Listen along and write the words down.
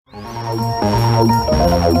Hello,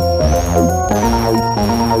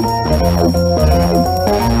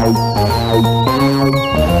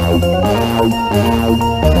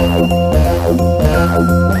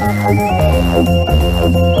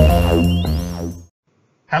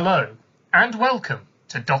 and welcome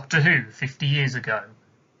to Doctor Who 50 Years Ago.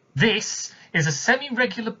 This is a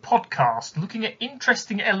semi-regular podcast looking at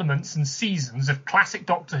interesting elements and seasons of classic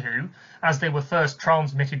Doctor Who as they were first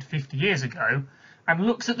transmitted 50 years ago, and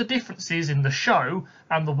looks at the differences in the show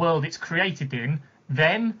and the world it's created in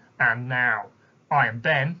then and now. I am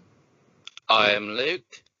Ben. I am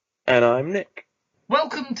Luke. And I'm Nick.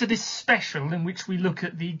 Welcome to this special in which we look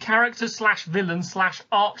at the character slash villain slash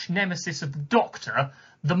arch nemesis of the Doctor,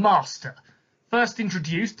 the Master. First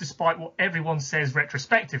introduced, despite what everyone says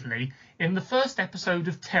retrospectively, in the first episode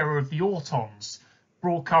of Terror of the Autons,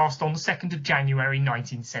 broadcast on the 2nd of January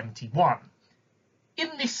 1971. In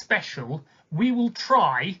this special, we will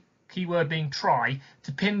try, keyword being try,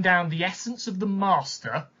 to pin down the essence of the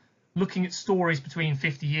Master, looking at stories between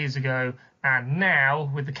 50 years ago and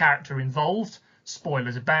now with the character involved,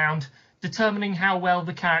 spoilers abound, determining how well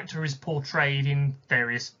the character is portrayed in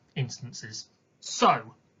various instances.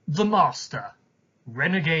 So, the Master,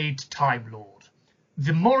 renegade Time Lord,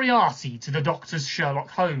 the Moriarty to the Doctor's Sherlock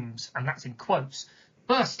Holmes, and that's in quotes.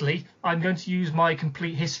 Firstly, I'm going to use my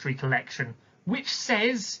complete history collection, which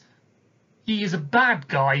says he is a bad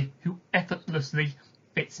guy who effortlessly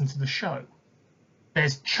fits into the show.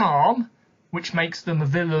 There's charm, which makes them a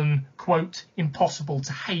villain, quote, impossible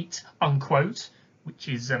to hate, unquote, which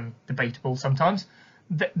is debatable sometimes.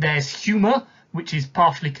 There's humour, which is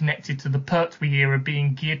partially connected to the Pertwee era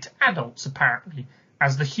being geared to adults, apparently,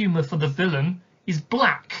 as the humour for the villain is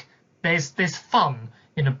black. There's fun,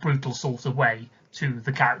 in a brutal sort of way, to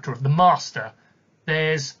the character of the Master.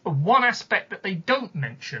 There's one aspect that they don't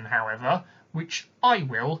mention, however, which I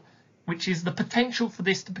will, which is the potential for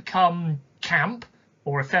this to become camp,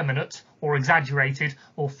 or effeminate, or exaggerated,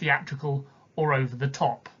 or theatrical, or over the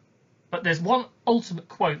top. But there's one ultimate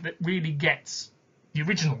quote that really gets the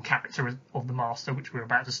original character of the Master, which we're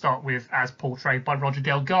about to start with, as portrayed by Roger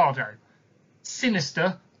Delgado.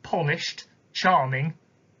 Sinister, polished, charming,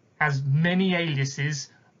 has many aliases,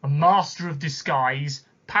 a master of disguise,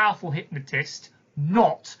 powerful hypnotist,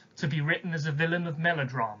 not to be written as a villain of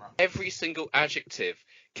melodrama. Every single adjective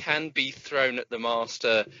can be thrown at the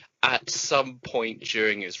Master at some point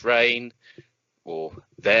during his reign, or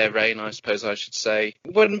their reign, I suppose I should say.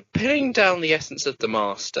 When pinning down the essence of the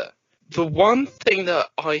Master, the one thing that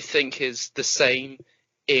I think is the same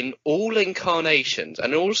in all incarnations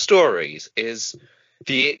and all stories is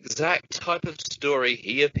the exact type of story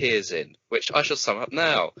he appears in, which I shall sum up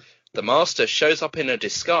now. The Master shows up in a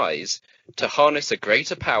disguise to harness a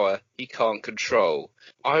greater power he can't control.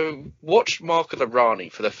 I watched Mark of the Rani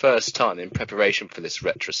for the first time in preparation for this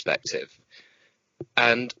retrospective,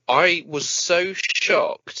 and I was so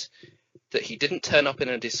shocked that he didn't turn up in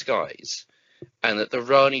a disguise and that the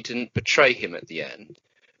Rani didn't betray him at the end.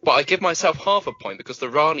 But I give myself half a point because the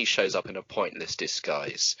Rani shows up in a pointless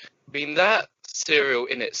disguise. I mean, that serial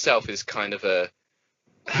in itself is kind of a...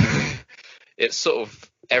 it's sort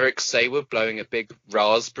of Eric Saywood blowing a big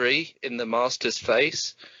raspberry in the Master's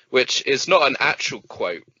face, which is not an actual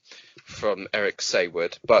quote from Eric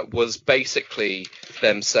Saywood, but was basically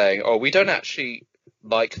them saying, oh, we don't actually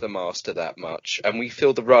like the Master that much, and we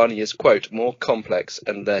feel the Rani is, quote, more complex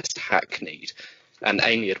and less hackneyed, and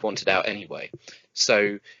Amy had wanted out anyway.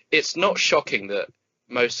 So it's not shocking that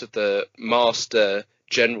most of the Master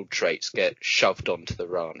general traits get shoved onto the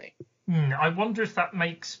Rani. I wonder if that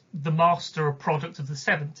makes the Master a product of the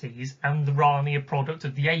 70s and the Rani a product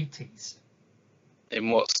of the 80s. In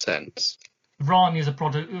what sense? Rani is a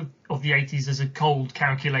product of the 80s as a cold,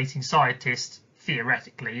 calculating scientist.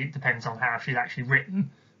 Theoretically, it depends on how she's actually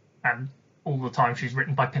written, and all the time she's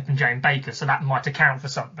written by Pip and Jane Baker, so that might account for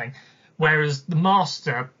something. Whereas the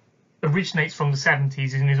Master originates from the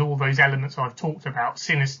 70s and is all those elements I've talked about,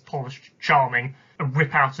 sinister, polished, charming, a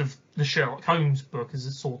rip out of the Sherlock Holmes book as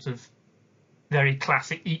a sort of very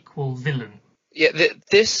classic equal villain. Yeah,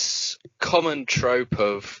 this common trope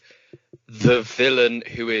of the villain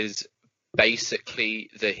who is basically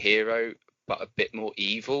the hero but a bit more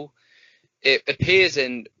evil, it appears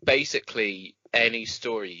in basically any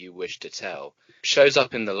story you wish to tell. It shows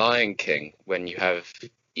up in The Lion King when you have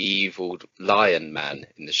evil lion man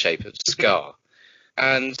in the shape of Scar.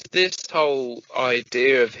 And this whole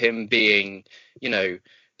idea of him being, you know,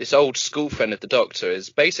 this old school friend of the Doctor is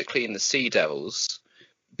basically in the Sea Devils,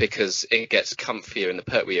 because it gets comfier in the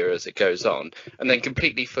Pertwee era as it goes on, and then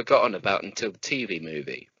completely forgotten about until the TV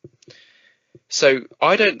movie. So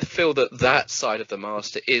I don't feel that that side of the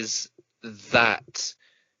Master is that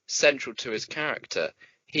central to his character.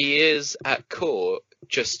 He is at core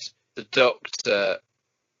just the Doctor,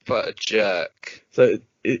 but a jerk. So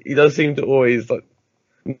he does seem to always like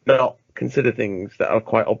not consider things that are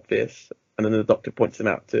quite obvious, and then the Doctor points them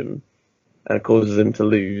out to him and causes him to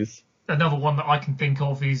lose. Another one that I can think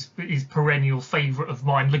of is perennial favourite of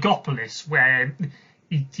mine, Logopolis, where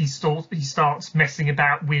he starts messing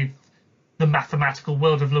about with the mathematical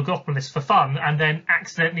world of Logopolis for fun, and then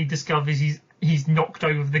accidentally discovers he's knocked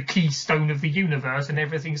over the keystone of the universe, and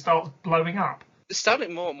everything starts blowing up. It's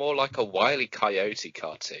sounding more like a Wile E. Coyote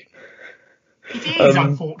cartoon. It is,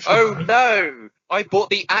 unfortunately. Oh no! I bought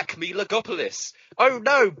the Acme Logopolis. Oh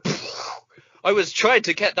no! I was trying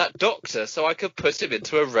to get that Doctor so I could put him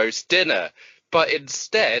into a roast dinner, but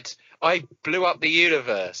instead I blew up the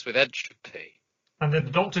universe with entropy. And then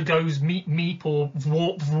the Doctor goes meep meep or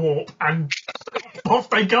warp, and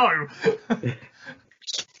off they go.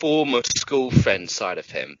 Former school friend side of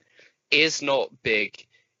him is not big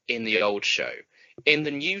in the old show. In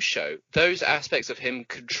the new show, those aspects of him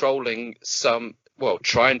trying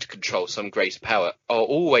to control some greater power are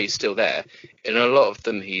always still there. In a lot of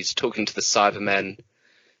them, he's talking to the Cybermen,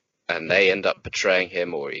 and they end up betraying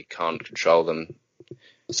him, or he can't control them.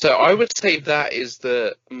 So I would say that is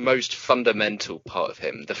the most fundamental part of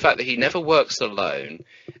him. The fact that he never works alone,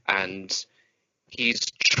 and he's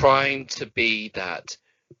trying to be that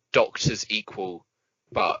Doctor's equal,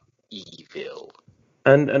 but evil.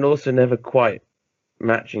 And also never quite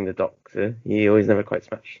matching the Doctor. He always never quite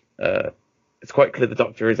smashed. It's quite clear the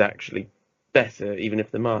Doctor is actually better, even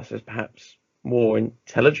if the Master is perhaps more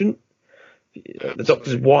intelligent. The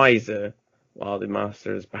Doctor's wiser, while the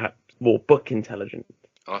Master is perhaps more book intelligent.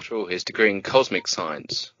 After all, his degree in cosmic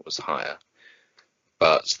science was higher,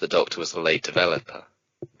 but the Doctor was a late developer.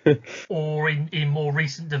 Or in more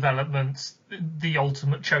recent developments, the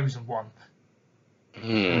ultimate chosen one.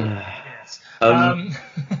 Yes.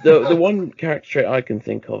 The one character trait I can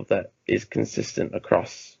think of that is consistent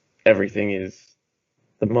across everything is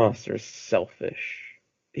the Master is selfish.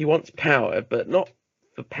 He wants power, but not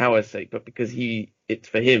for power's sake, but because it's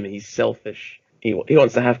for him, he's selfish. He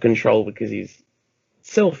wants to have control because he's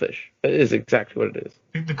selfish. It is exactly what it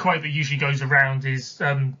is. The quote that usually goes around is,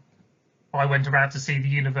 I went about to see the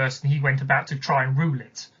universe and he went about to try and rule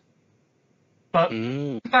it. But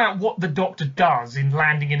about what the Doctor does in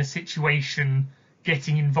landing in a situation,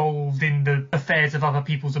 getting involved in the affairs of other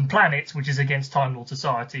peoples and planets, which is against Time Lord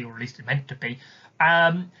society, or at least it meant to be,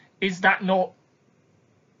 is that not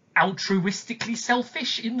altruistically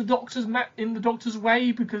selfish in the Doctor's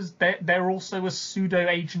way, because they're also a pseudo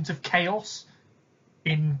agent of chaos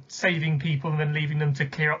in saving people and then leaving them to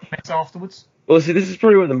clear up mess afterwards? Well, see, this is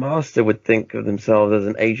probably what the Master would think of themselves as,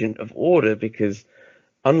 an agent of order, because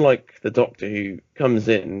unlike the Doctor, who comes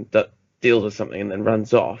in, that deals with something and then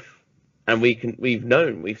runs off, and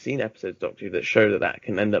we've seen episodes of Doctor Who that show that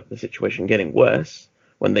can end up the situation getting worse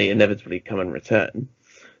when they inevitably come and return.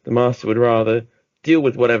 The Master would rather deal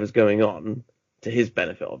with whatever's going on, to his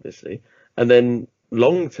benefit, obviously, and then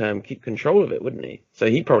long-term keep control of it, wouldn't he? So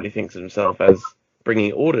he probably thinks of himself as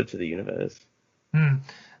bringing order to the universe.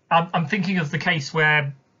 I'm thinking of the case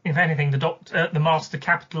where, if anything, the Master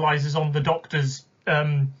capitalises on the Doctor's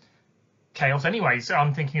chaos anyways.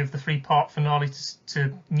 I'm thinking of the 3-part finale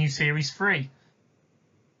to New Series 3,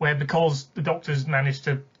 where because the Doctor's managed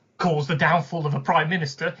to cause the downfall of a Prime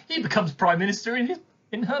Minister, he becomes Prime Minister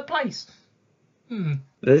in her place.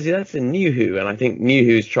 That's in New Who, and I think New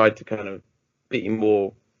Who's tried to kind of create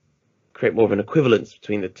more of an equivalence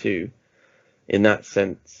between the two in that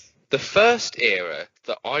sense. The first era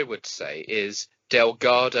that I would say is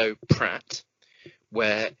Delgado Pratt,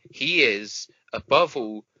 where he is, above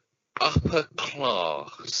all, upper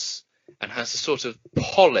class and has a sort of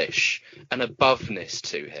polish and aboveness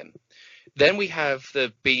to him. Then we have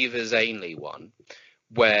the Beavers Ainley one,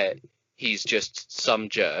 where he's just some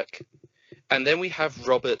jerk. And then we have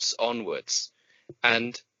Roberts onwards.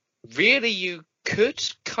 And really, you could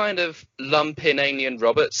kind of lump in Ainley and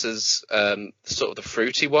Roberts as sort of the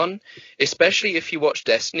fruity one, especially if you watch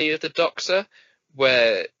Destiny of the Doctor,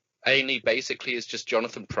 where Ainley basically is just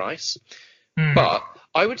Jonathan Pryce. But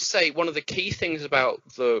I would say one of the key things about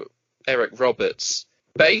the Eric Roberts,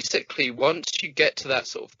 basically once you get to that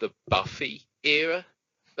sort of the Buffy era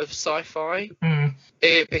of sci-fi,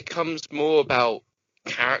 it becomes more about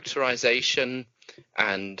characterization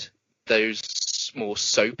and those more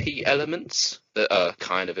soapy elements that are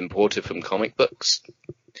kind of imported from comic books.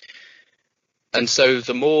 And so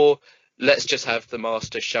the more, let's just have the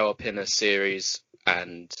Master show up in a serial,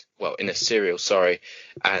 and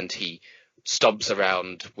he stomps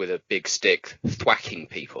around with a big stick thwacking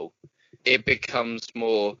people, it becomes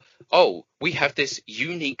more, oh, we have this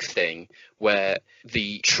unique thing where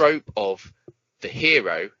the trope of the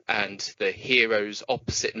hero and the hero's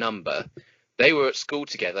opposite number, they were at school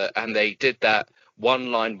together and they did that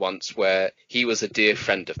one line once where he was a dear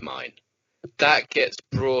friend of mine. That gets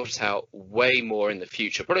brought out way more in the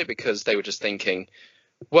future, probably because they were just thinking,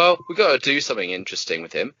 well, we've got to do something interesting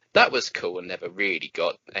with him. That was cool and never really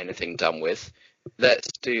got anything done with. Let's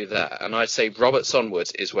do that. And I'd say Roberts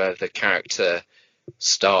onwards is where the character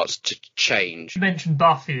starts to change. You mentioned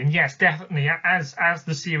Buffy, and yes, definitely, as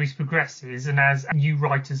the series progresses and as new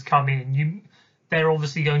writers come in, they're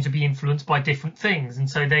obviously going to be influenced by different things, and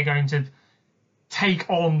so they're going to take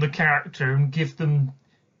on the character and give them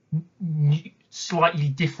slightly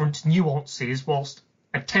different nuances whilst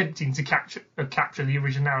attempting to capture the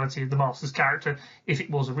originality of the Master's character if it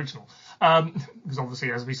was original. Because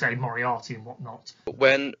obviously, as we say, Moriarty and whatnot.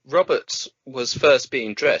 When Roberts was first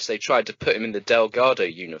being dressed, they tried to put him in the Delgado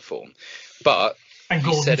uniform, but and he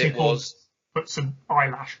Gordon said it Tickles was... put some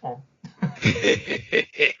eyelash on.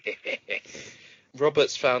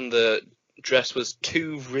 Roberts found the dress was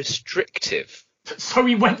too restrictive. So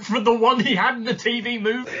he went for the one he had in the TV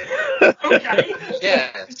movie? Okay.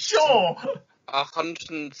 Yeah. Sure.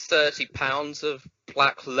 130 pounds of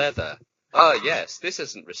black leather. Oh yes, this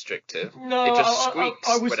isn't restrictive. No, it just squeaks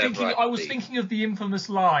I was whenever thinking. I was thinking of the infamous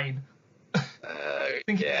line.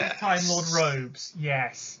 Thinking of the Time Lord robes.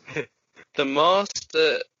 Yes. The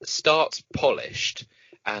Master starts polished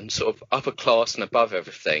and sort of upper class and above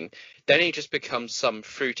everything. Then he just becomes some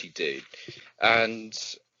fruity dude. And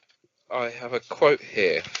I have a quote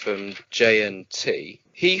here from JNT.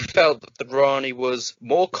 He felt that the Rani was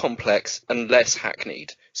more complex and less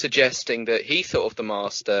hackneyed, suggesting that he thought of the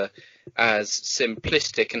Master as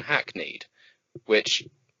simplistic and hackneyed, which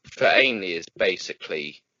for Ainley is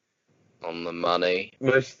basically on the money.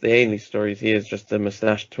 Most of the Ainley stories, he is just a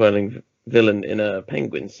moustache-twirling villain in a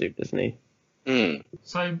penguin suit, isn't he? Mm.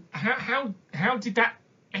 So how did that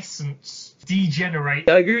essence degenerate?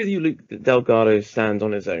 I agree with you, Luke, that Delgado stands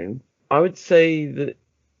on his own. I would say that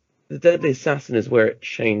the Deadly Assassin is where it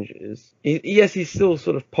changes. Yes, he's still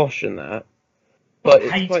sort of posh in that, but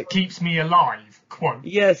it's hate keeps me alive. Quote.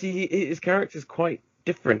 Yes, his character's quite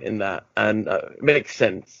different in that, and it makes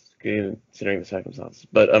sense considering the circumstances.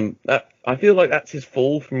 But I feel like that's his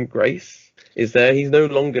fall from grace. Is there? He's no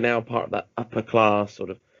longer now part of that upper class sort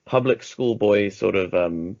of public schoolboy sort of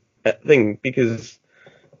thing, because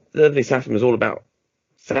the Deadly Assassin was all about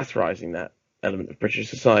satirizing that element of British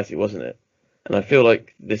society, wasn't it? And I feel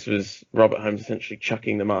like this was Robert Holmes essentially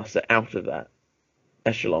chucking the Master out of that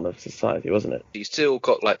echelon of society, wasn't it? He's still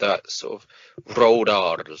got like that sort of rolled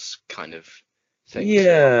R's kind of thing.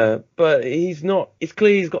 Yeah, but he's not. It's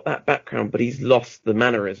clear he's got that background, but he's lost the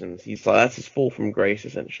mannerisms. He's like, that's his fall from grace,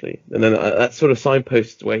 essentially. And then that sort of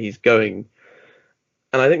signposts where he's going.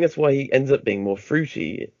 And I think that's why he ends up being more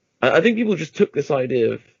fruity. I think people just took this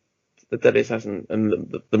idea of the Deadly Assassin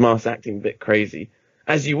and the Master acting a bit crazy,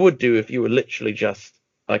 as you would do if you were literally just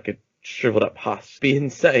like a shriveled up husk. Be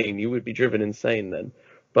insane. You would be driven insane then.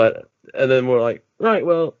 And then we're like, right,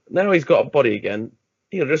 well, now he's got a body again.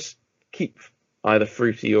 He'll just keep either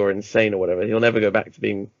fruity or insane or whatever. He'll never go back to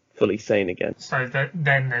being fully sane again. So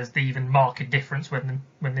then there's the even marked difference when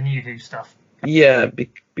the New Who stuff. Yeah,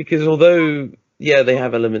 because although, yeah, they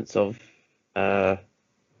have elements of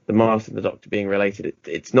the Master and the Doctor being related,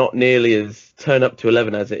 it's not nearly as turn up to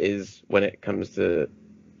 11 as it is when it comes to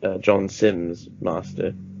John Sims'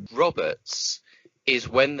 Master. Roberts is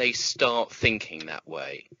when they start thinking that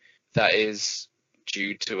way. That is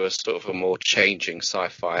due to a sort of a more changing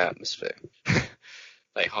sci-fi atmosphere.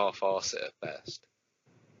 They half-arse it at best.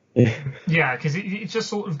 Yeah, because it just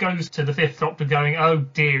sort of goes to the Fifth Doctor going, oh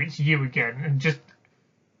dear, it's you again, and just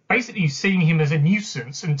basically seeing him as a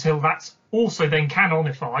nuisance until that's also then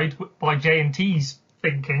canonified by JNT's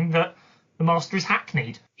thinking that the Master is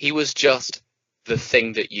hackneyed. He was just the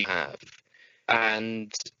thing that you have.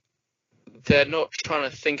 And they're not trying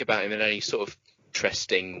to think about him in any sort of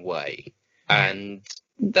interesting way. And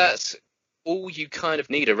that's all you kind of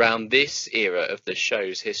need around this era of the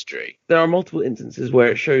show's history. There are multiple instances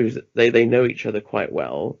where it shows that they know each other quite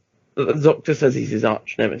well. The Doctor says he's his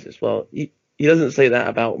arch nemesis. Well, he doesn't say that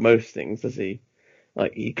about most things, does he?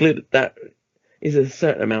 Like, he clearly that is a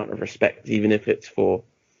certain amount of respect, even if it's for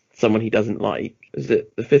someone he doesn't like. Is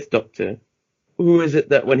it the Fifth Doctor? Who is it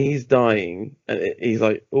that when he's dying, and he's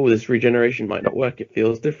like, oh, this regeneration might not work, it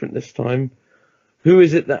feels different this time. Who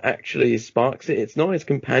is it that actually sparks it? It's not his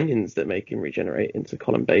companions that make him regenerate into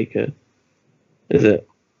Colin Baker, is it?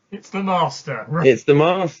 It's the Master. It's the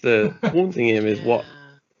Master. Haunting him is what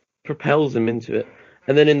propels him into it.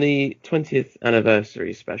 And then in the 20th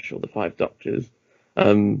anniversary special, The Five Doctors,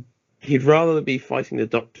 he'd rather be fighting the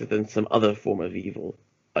Doctor than some other form of evil,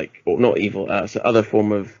 or not evil, some other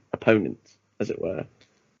form of opponent, as it were.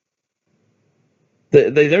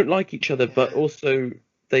 They don't like each other, but also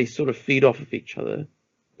they sort of feed off of each other.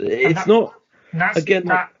 It's not, that's again,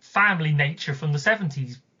 that family nature from the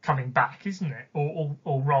 70s coming back, isn't it?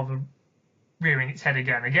 Or rather rearing its head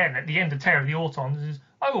again. Again, at the end of Terror of the Autons,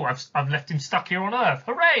 I've left him stuck here on Earth.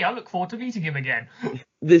 Hooray! I look forward to meeting him again.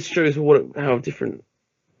 This shows how different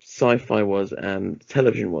sci-fi was and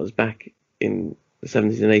television was back in the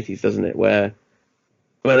 70s and 80s, doesn't it? Where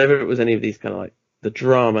whenever it was any of these kind of the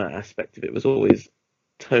drama aspect of it was always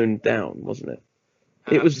toned down, wasn't it?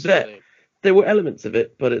 Absolutely. It was there. There were elements of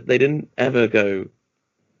it, but they didn't ever go,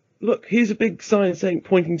 look, here's a big sign saying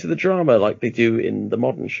pointing to the drama like they do in the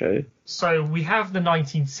modern show. So we have the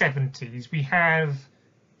 1970s. We have,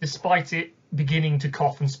 despite it beginning to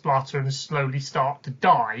cough and splutter and slowly start to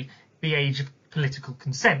die, the age of political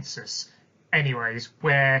consensus. Anyways,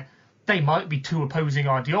 where they might be two opposing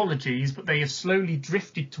ideologies, but they have slowly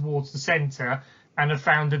drifted towards the centre and have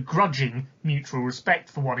found a grudging mutual respect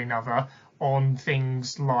for one another on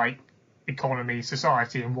things like economy,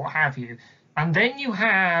 society, and what have you. And then you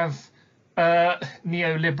have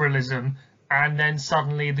neoliberalism, and then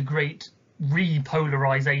suddenly the great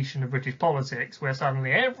repolarisation of British politics, where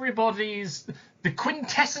suddenly everybody's the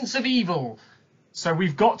quintessence of evil. So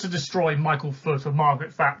we've got to destroy Michael Foot or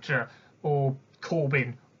Margaret Thatcher or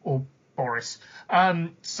Corbyn or Boris.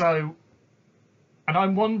 And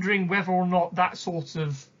I'm wondering whether or not that sort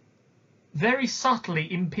of very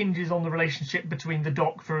subtly impinges on the relationship between the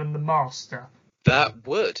Doctor and the Master. That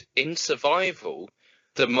would. In Survival,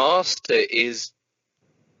 the Master is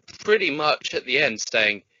pretty much at the end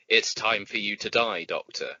saying, it's time for you to die,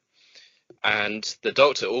 Doctor. And the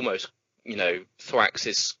Doctor almost, thwacks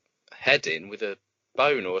his head in with a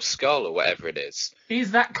bone or a skull or whatever it is.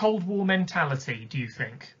 Is that Cold War mentality, do you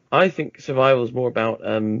think? I think Survival is more about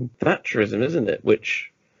Thatcherism, isn't it?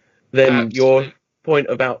 Which then Absolutely. Your point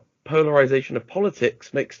about polarization of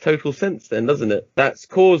politics makes total sense then, doesn't it? That's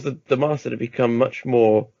caused the Master to become much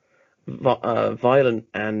more violent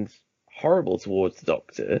and horrible towards the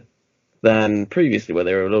Doctor than previously, where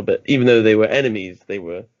they were a little bit, even though they were enemies, they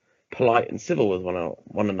were polite and civil with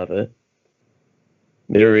one another,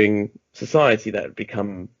 mirroring society that had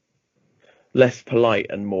become less polite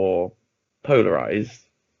and more polarized,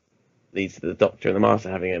 leads to the Doctor and the Master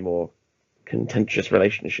having a more contentious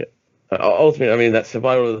relationship. Ultimately, I mean, that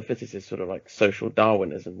survival of the fittest is sort of like social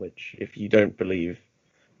Darwinism, which if you don't believe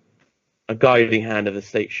a guiding hand of the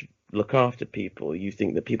state should look after people, you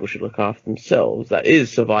think that people should look after themselves. That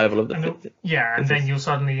is survival of the fittest. Yeah, and then you're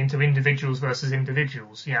suddenly into individuals versus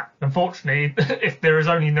individuals. Yeah. Unfortunately, if there is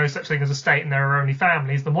only no such thing as a state and there are only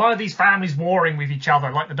families, then why are these families warring with each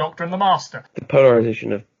other like the Doctor and the Master? The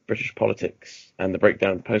polarization of British politics and the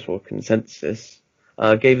breakdown of the post-war consensus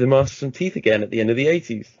gave the Master some teeth again at the end of the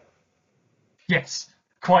 80s. Yes,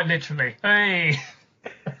 quite literally. Hey!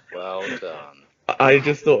 Well done. I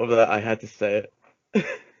just thought of that. I had to say it.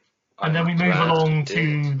 And then we move along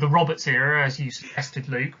to the Roberts era, as you suggested,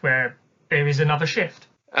 Luke, where there is another shift.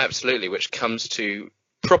 Absolutely, which comes to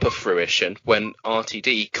proper fruition when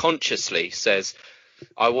RTD consciously says,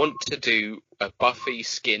 I want to do a Buffy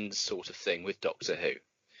Skins sort of thing with Doctor Who.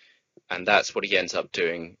 And that's what he ends up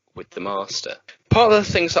doing with the Master. Part of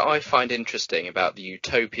the things that I find interesting about the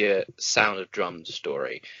Utopia Sound of Drums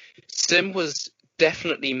story, Sim was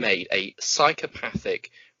definitely made a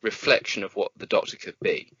psychopathic reflection of what the Doctor could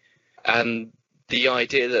be. And the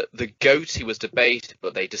idea that the goatee was debated,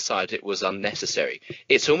 but they decided it was unnecessary.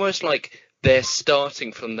 It's almost like they're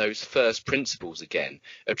starting from those first principles again,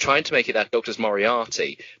 of trying to make it that Doctor's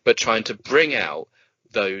Moriarty, but trying to bring out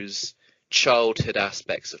those childhood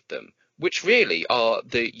aspects of them, which really are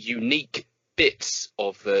the unique bits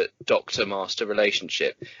of the Doctor-Master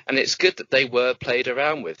relationship. And it's good that they were played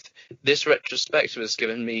around with. This retrospective has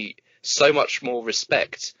given me so much more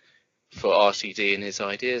respect for RTD and his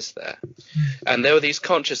ideas there. And there were these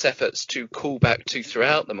conscious efforts to call back to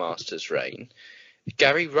throughout the Master's reign.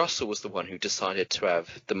 Gary Russell was the one who decided to have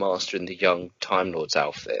the Master in the young Time Lord's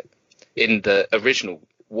outfit, in the original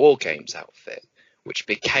War Games outfit, which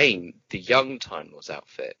became the young Time Lord's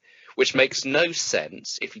outfit, which makes no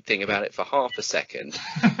sense if you think about it for half a second.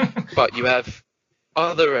 But you have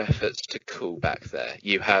other efforts to call back there.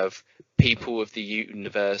 You have people of the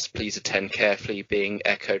universe, please attend carefully, being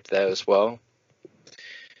echoed there as well.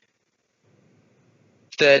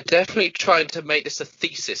 They're definitely trying to make this a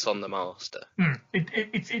thesis on the Master.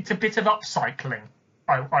 It's a bit of upcycling,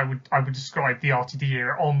 I would describe the RTD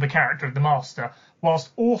era on the character of the Master,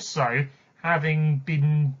 whilst also having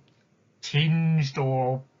been tinged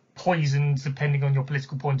or poisoned, depending on your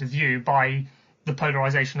political point of view, by the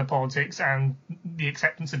polarisation of politics and the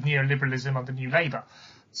acceptance of neoliberalism under New Labour.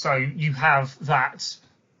 So you have that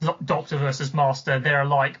Doctor versus Master, they're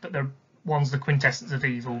alike, but one's the quintessence of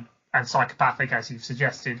evil and psychopathic, as you've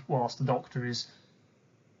suggested, whilst the Doctor is,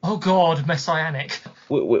 oh God, messianic.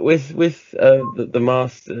 With the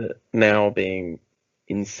Master now being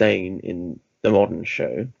insane in the modern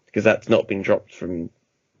show, because that's not been dropped from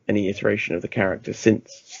any iteration of the character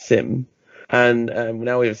since Sim, and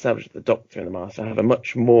now we've established that the Doctor and the Master have a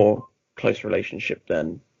much more close relationship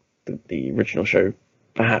than the original show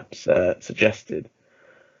perhaps suggested.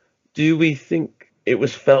 Do we think it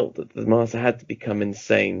was felt that the Master had to become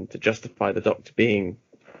insane to justify the Doctor being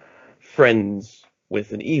friends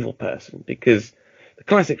with an evil person? Because the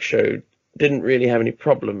classic show didn't really have any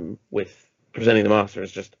problem with presenting the Master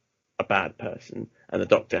as just a bad person and the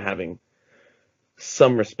Doctor having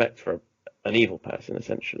some respect for an evil person,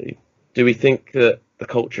 essentially. Do we think that the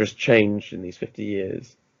culture has changed in these 50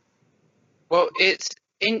 years? Well, it's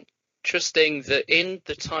interesting that in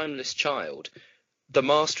The Timeless Child, the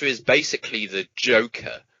Master is basically the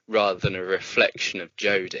Joker rather than a reflection of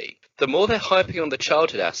Jodie. The more they're hyping on the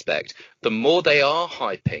childhood aspect, the more they are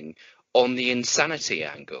hyping on the insanity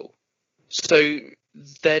angle. So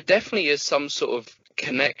there definitely is some sort of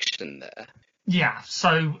connection there. Yeah,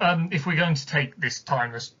 so if we're going to take this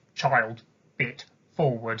Timeless Child bit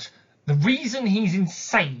forward, the reason he's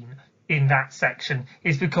insane in that section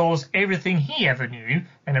is because everything he ever knew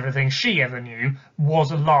and everything she ever knew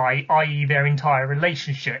was a lie, i.e. their entire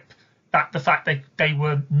relationship. That the fact that they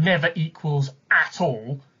were never equals at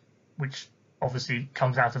all, which obviously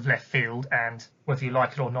comes out of left field, and whether you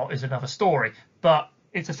like it or not is another story. But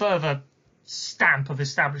it's a further stamp of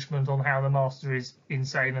establishment on how the Master is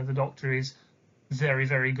insane and the Doctor is very,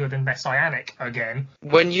 very good and messianic again.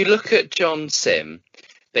 When you look at John Sim,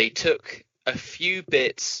 they took a few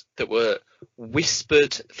bits that were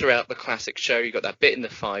whispered throughout the classic show. You got that bit in the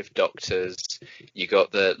Five Doctors, you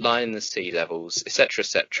got the line in the Sea Devils, etc.,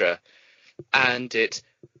 etc., and it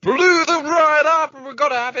blew them right up, and we've got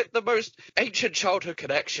to have it the most ancient childhood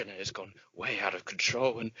connection, and it's gone way out of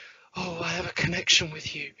control, and oh, I have a connection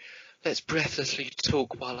with you. Let's breathlessly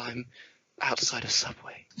talk while I'm outside a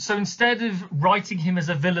subway. So instead of writing him as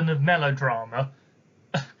a villain of melodrama,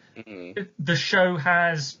 the show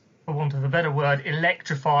has, for want of a better word,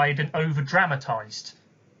 electrified and over-dramatised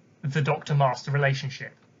the Doctor-Master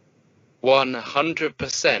relationship.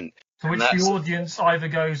 100%. To which the audience either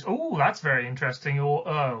goes, oh, that's very interesting, or,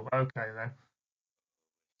 oh, okay then.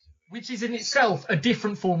 Which is in itself a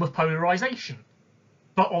different form of polarisation,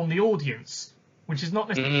 but on the audience, which is not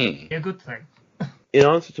necessarily a good thing. In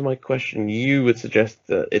answer to my question, you would suggest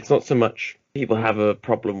that it's not so much people have a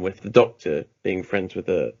problem with the Doctor being friends with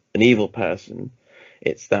an evil person,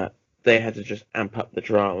 it's that they had to just amp up the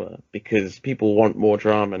drama, because people want more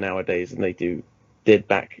drama nowadays than they did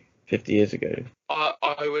back 50 years ago.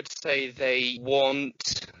 I would say they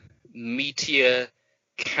want meatier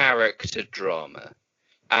character drama,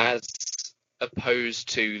 as opposed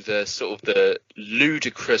to the sort of the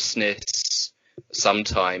ludicrousness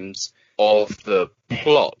sometimes of the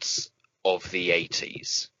plots of the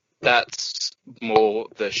 80s. That's more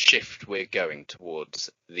the shift we're going towards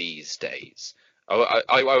these days.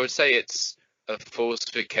 I would say it's a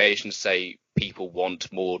falsification to say people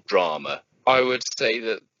want more drama. I would say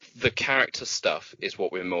that the character stuff is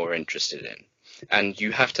what we're more interested in, and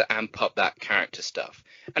you have to amp up that character stuff.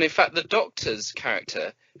 And in fact, the Doctor's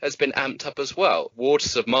character has been amped up as well.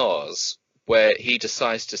 Waters of Mars, where he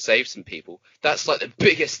decides to save some people, that's like the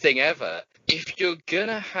biggest thing ever. If you're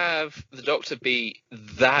gonna have the Doctor be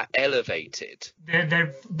that elevated,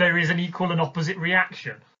 there is an equal and opposite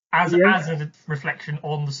reaction as a reflection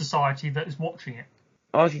on the society that is watching it.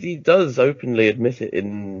 RTD does openly admit it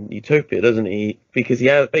in Utopia, doesn't he? Because he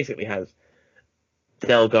basically has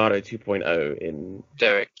Delgado 2.0 in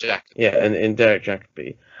Derek Jacobi. Yeah, and in Derek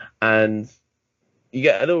Jacobi, and you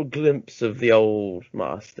get a little glimpse of the old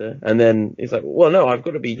Master, and then he's like, well, no, I've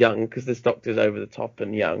got to be young because this Doctor's over the top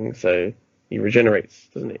and young, so he regenerates,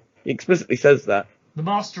 doesn't he? He explicitly says that. The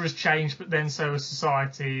Master has changed, but then so has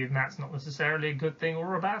society, and that's not necessarily a good thing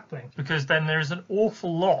or a bad thing, because then there's an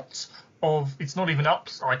awful lot of, it's not even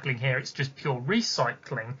upcycling here, it's just pure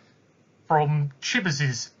recycling from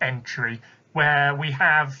Chibbers' entry, where we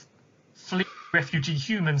have fleeing refugee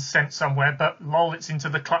humans sent somewhere, but lol, it's into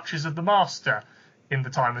the clutches of the Master in The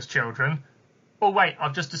Timeless Children. Oh wait,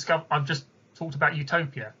 I've just talked about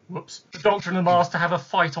Utopia. Whoops. The Doctor and the Master have a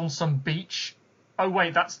fight on some beach. oh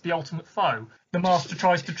wait, that's the ultimate foe. The Master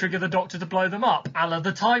tries to trigger the Doctor to blow them up, a la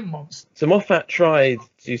the Time Monster. So Moffat tried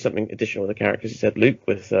to do something additional with the characters. He said Luke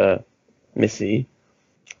with Missy,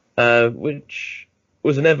 which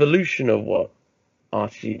was an evolution of what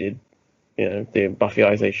RTD did, the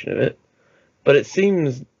Buffyization of it. But it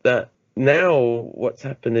seems that now what's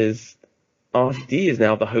happened is RTD is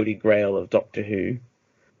now the holy grail of Doctor Who.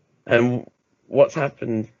 And what's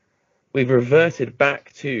happened, we've reverted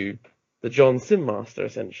back to the John Sim Master,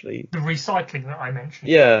 essentially. The recycling that I mentioned.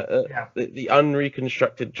 Yeah. The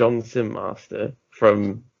unreconstructed John Sim Master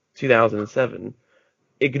from 2007,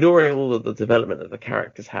 ignoring all of the development that the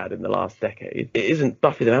characters had in the last decade. It isn't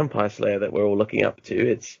Buffy the Vampire Slayer that we're all looking up to,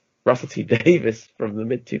 it's Russell T Davies from the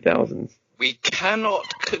mid-2000s. We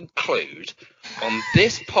cannot conclude on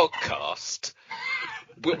this podcast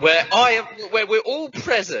where we're all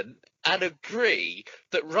present and agree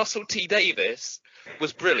that Russell T Davies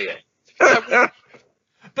was brilliant.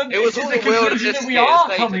 But It was this is all the the world conclusion just that we years are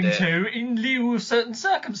later, coming dear. to in lieu of certain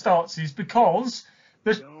circumstances, because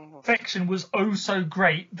the perfection was oh so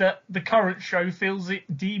great that the current show feels it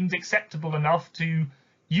deemed acceptable enough to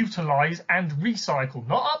utilise and recycle.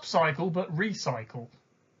 Not upcycle, but recycle.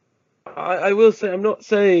 I will say, I'm not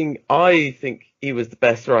saying I think he was the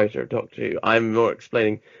best writer of Doctor Who. I'm more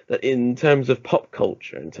explaining that in terms of pop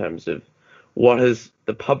culture, in terms of what has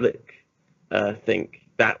the public think,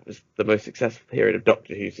 that was the most successful period of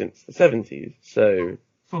Doctor Who since the 70s. So,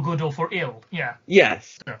 For good or for ill, yeah.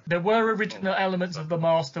 yes. There were original elements of the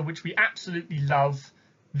Master which we absolutely love.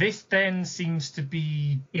 This then seems to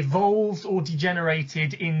be evolved or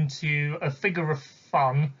degenerated into a figure of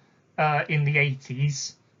fun in the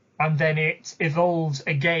 80s. And then it evolves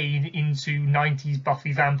again into 90s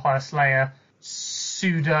Buffy Vampire Slayer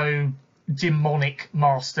pseudo-demonic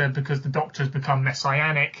Master because the Doctor has become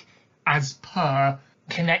messianic as per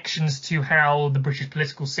connections to how the British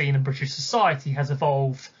political scene and British society has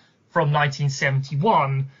evolved from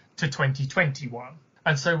 1971 to 2021.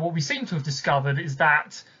 And so what we seem to have discovered is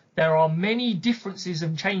that there are many differences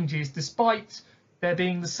and changes despite there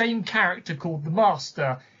being the same character called the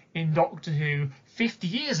Master in Doctor Who 50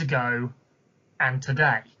 years ago and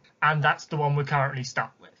today. And that's the one we're currently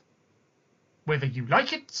stuck with, whether you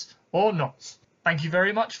like it or not. Thank you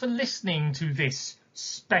very much for listening to this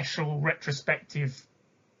special retrospective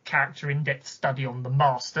character in-depth study on the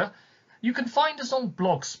Master. You can find us on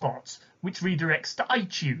Blogspot, which redirects to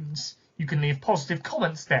iTunes. You can leave positive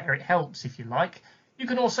comments there, it helps if you like. You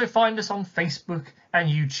can also find us on Facebook and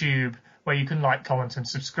YouTube, where you can like, comment and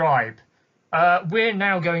subscribe. We're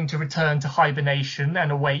now going to return to hibernation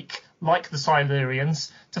and awake, like the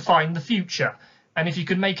Silurians, to find the future. And if you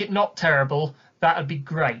can make it not terrible, that would be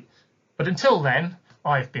great. But until then,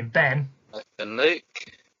 I've been Ben. I've been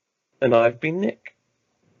Luke. And I've been Nick.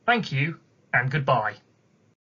 Thank you, and goodbye.